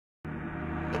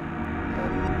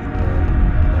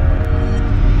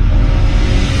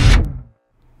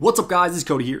What's up guys, it's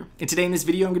Cody here, and today in this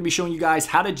video I'm going to be showing you guys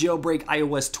how to jailbreak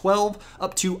iOS 12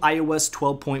 up to iOS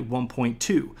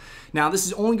 12.1.2. Now this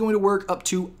is only going to work up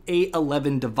to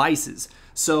A11 devices.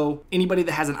 So anybody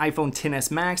that has an iPhone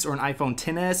XS Max or an iPhone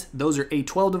XS, those are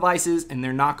A12 devices and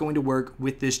they're not going to work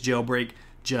with this jailbreak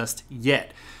just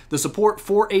yet. The support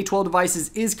for A12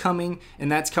 devices is coming,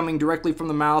 and that's coming directly from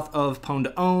the mouth of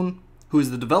Pwn2Own, who is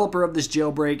the developer of this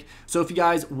jailbreak. So if you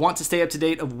guys want to stay up to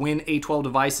date of when A12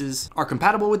 devices are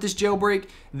compatible with this jailbreak,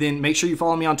 then make sure you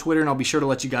follow me on Twitter and I'll be sure to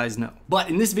let you guys know. But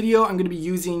in this video, I'm gonna be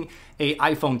using a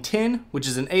iPhone X, which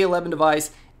is an A11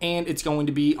 device, and it's going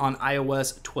to be on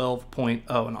iOS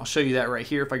 12.0. And I'll show you that right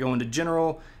here. If I go into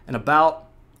General and About,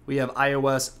 we have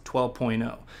iOS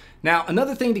 12.0. Now,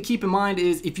 another thing to keep in mind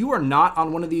is if you are not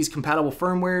on one of these compatible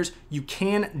firmwares, you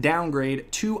can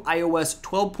downgrade to iOS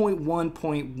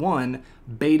 12.1.1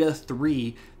 Beta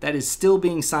 3. That is still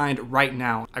being signed right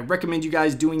now. I recommend you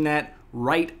guys doing that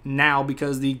right now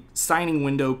because the signing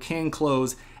window can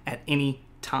close at any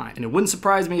time. And it wouldn't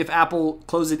surprise me if Apple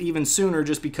closed it even sooner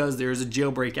just because there's a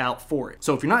jailbreak out for it.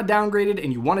 So if you're not downgraded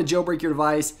and you want to jailbreak your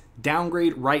device,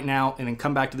 downgrade right now and then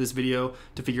come back to this video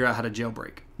to figure out how to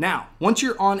jailbreak. Now, once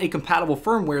you're on a compatible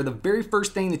firmware, the very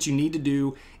first thing that you need to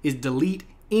do is delete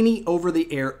any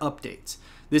over-the-air updates.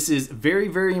 This is very,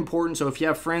 very important. So if you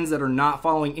have friends that are not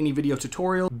following any video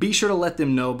tutorial, be sure to let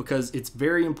them know because it's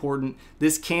very important.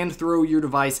 This can throw your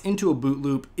device into a boot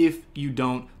loop if you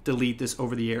don't delete this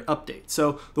over-the-air update.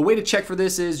 So the way to check for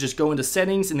this is just go into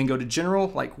settings and then go to general,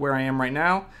 like where I am right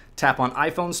now, tap on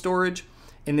iPhone storage,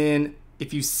 and then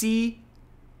if you see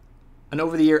an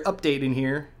over-the-air update in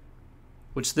here,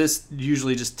 which this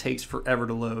usually just takes forever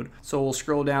to load. So we'll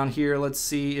scroll down here. Let's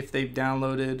see if they've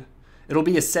downloaded. It'll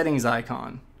be a settings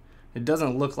icon. It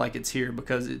doesn't look like it's here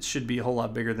because it should be a whole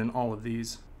lot bigger than all of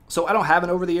these. So I don't have an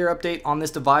over-the-air update on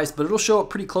this device, but it'll show up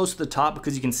pretty close to the top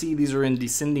because you can see these are in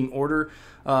descending order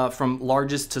from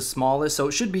largest to smallest. So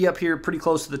it should be up here pretty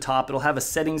close to the top. It'll have a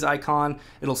settings icon.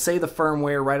 It'll say the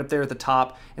firmware right up there at the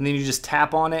top, and then you just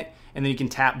tap on it, and then you can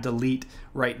tap delete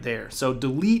right there. So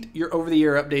delete your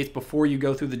over-the-air updates before you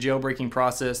go through the jailbreaking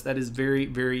process. That is very,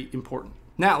 very important.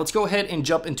 Now let's go ahead and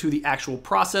jump into the actual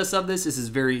process of this. This is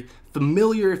very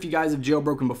familiar if you guys have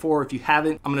jailbroken before. If you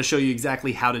haven't, I'm gonna show you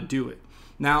exactly how to do it.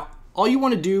 Now, all you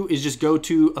wanna do is just go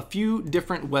to a few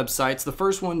different websites. The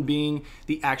first one being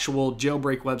the actual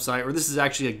jailbreak website, or this is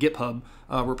actually a GitHub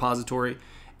repository.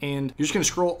 And you're just gonna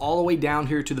scroll all the way down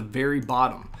here to the very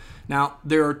bottom. Now,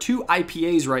 there are two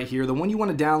IPAs right here. The one you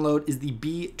wanna download is the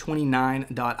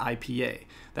B29.IPA.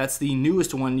 That's the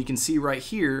newest one. You can see right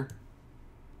here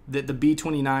that the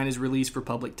B29 is released for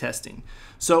public testing.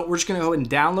 So we're just gonna go ahead and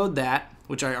download that,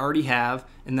 which I already have,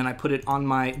 and then I put it on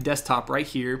my desktop right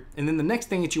here. And then the next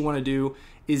thing that you wanna do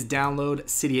is download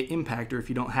Cydia Impactor if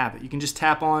you don't have it. You can just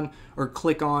tap on or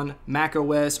click on Mac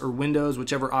OS or Windows,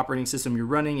 whichever operating system you're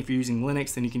running. If you're using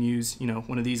Linux, then you can use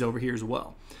one of these over here as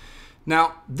well.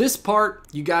 Now, this part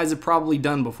you guys have probably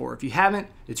done before. If you haven't,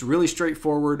 it's really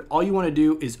straightforward. All you wanna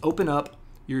do is open up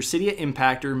your Cydia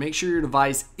Impactor, make sure your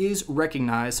device is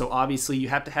recognized. So obviously you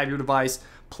have to have your device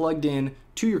plugged in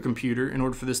to your computer in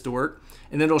order for this to work.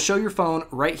 And then it'll show your phone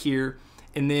right here,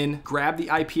 and then grab the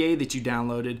IPA that you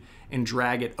downloaded and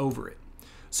drag it over it.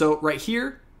 So right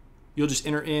here, you'll just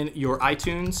enter in your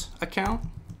iTunes account,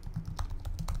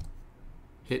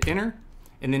 hit enter,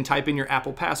 and then type in your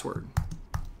Apple password.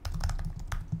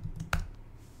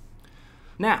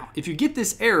 Now, if you get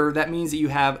this error, that means that you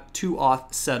have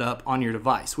 2auth set up on your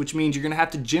device, which means you're gonna have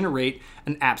to generate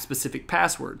an app-specific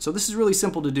password. So this is really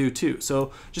simple to do too.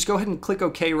 So just go ahead and click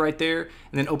OK right there,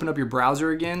 and then open up your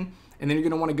browser again, and then you're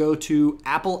gonna wanna go to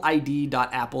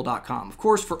appleid.apple.com. Of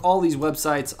course, for all these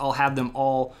websites, I'll have them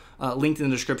all linked in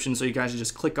the description, so you guys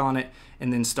just click on it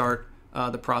and then start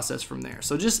the process from there.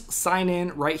 So just sign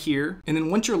in right here, and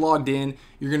then once you're logged in,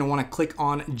 you're gonna wanna click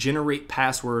on generate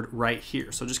password right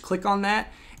here. So just click on that,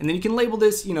 and then you can label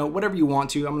this whatever you want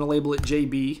to. I'm gonna label it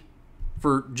JB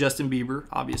for Justin Bieber,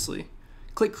 obviously.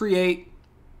 Click create,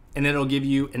 and then it'll give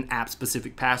you an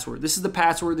app-specific password. This is the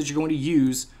password that you're going to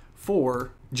use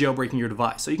for jailbreaking your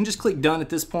device. So you can just click done at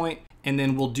this point, and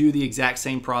then we'll do the exact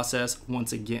same process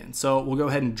once again. So we'll go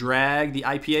ahead and drag the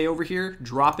IPA over here,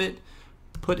 drop it,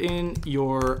 put in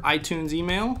your iTunes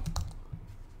email,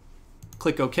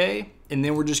 click OK, and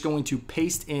then we're just going to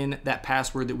paste in that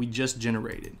password that we just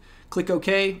generated. Click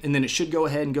OK, and then it should go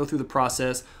ahead and go through the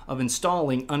process of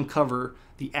installing Unc0ver,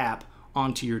 the app,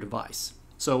 onto your device.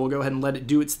 So we'll go ahead and let it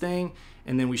do its thing,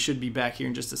 and then we should be back here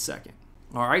in just a second.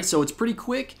 All right, so it's pretty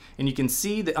quick, and you can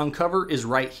see that Unc0ver is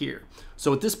right here.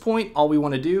 So at this point, all we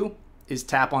want to do is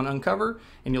tap on Unc0ver,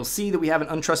 and you'll see that we have an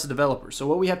untrusted developer. So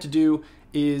what we have to do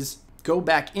is go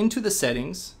back into the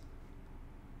settings,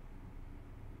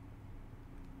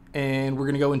 and we're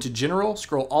going to go into General,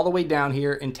 scroll all the way down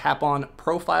here, and tap on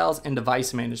Profiles and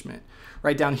Device Management.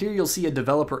 Right down here, you'll see a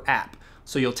developer app.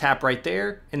 So you'll tap right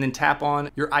there, and then tap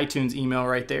on your iTunes email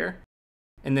right there.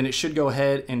 And then it should go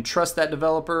ahead and trust that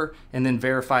developer and then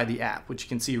verify the app, which you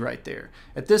can see right there.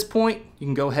 At this point, you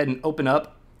can go ahead and open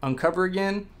up Unc0ver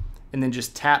again, and then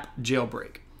just tap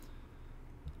Jailbreak.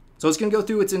 So it's going to go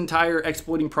through its entire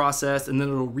exploiting process, and then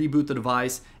it'll reboot the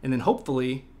device, and then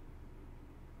hopefully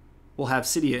we'll have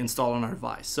Cydia installed on our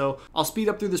device. So I'll speed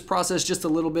up through this process just a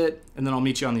little bit, and then I'll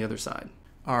meet you on the other side.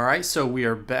 All right, so we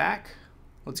are back.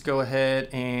 Let's go ahead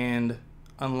and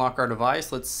unlock our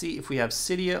device. Let's see if we have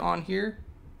Cydia on here.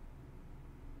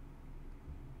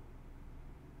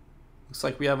 Looks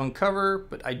like we have Unc0ver,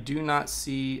 but I do not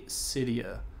see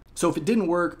Cydia. So if it didn't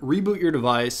work, reboot your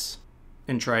device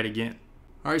and try it again.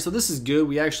 All right, so this is good.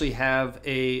 We actually have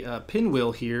a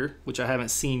pinwheel here, which I haven't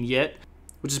seen yet,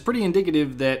 which is pretty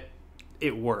indicative that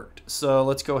it worked. So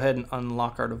let's go ahead and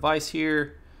unlock our device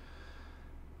here.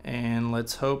 And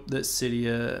let's hope that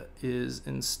Cydia is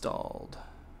installed,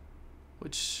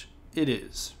 which it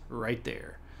is right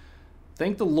there.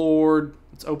 Thank the Lord.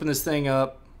 Let's open this thing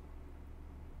up.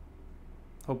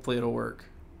 Hopefully it'll work.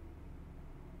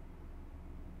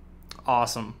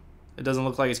 Awesome. It doesn't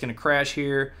look like it's going to crash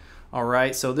here. All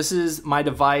right, so this is my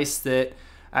device that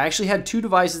I actually had two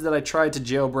devices that I tried to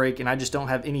jailbreak, and I just don't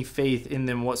have any faith in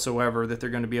them whatsoever that they're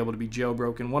going to be able to be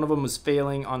jailbroken. One of them was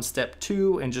failing on step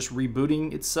 2 and just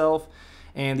rebooting itself,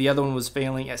 and the other one was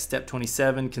failing at step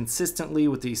 27 consistently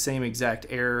with the same exact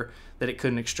error that it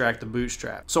couldn't extract the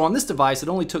bootstrap. So on this device, it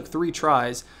only took 3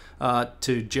 tries to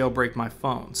jailbreak my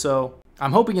phone. So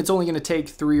I'm hoping it's only going to take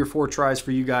 3 or 4 tries for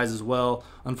you guys as well.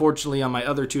 Unfortunately, on my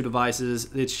other 2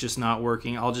 devices, it's just not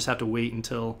working. I'll just have to wait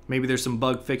until maybe there's some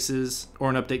bug fixes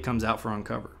or an update comes out for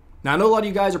Unc0ver. Now, I know a lot of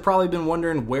you guys have probably been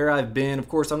wondering where I've been. Of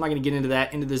course, I'm not going to get into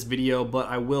that into this video, but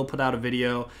I will put out a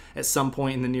video at some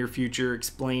point in the near future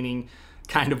explaining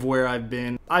kind of where I've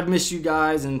been. I've missed you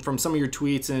guys, and from some of your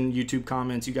tweets and YouTube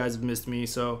comments, you guys have missed me,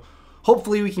 so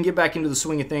hopefully we can get back into the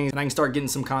swing of things and I can start getting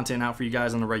some content out for you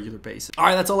guys on a regular basis. All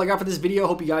right, that's all I got for this video.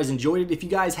 Hope you guys enjoyed it. If you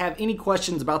guys have any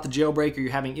questions about the jailbreak or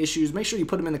you're having issues, make sure you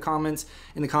put them in the comments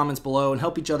below and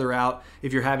help each other out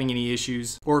if you're having any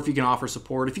issues or if you can offer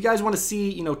support. If you guys want to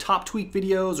see, top tweak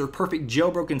videos or perfect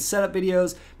jailbroken setup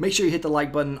videos, make sure you hit the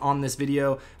like button on this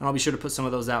video, and I'll be sure to put some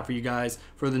of those out for you guys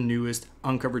for the newest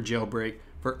Unc0ver jailbreak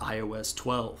for iOS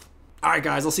 12. All right,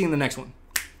 guys, I'll see you in the next one.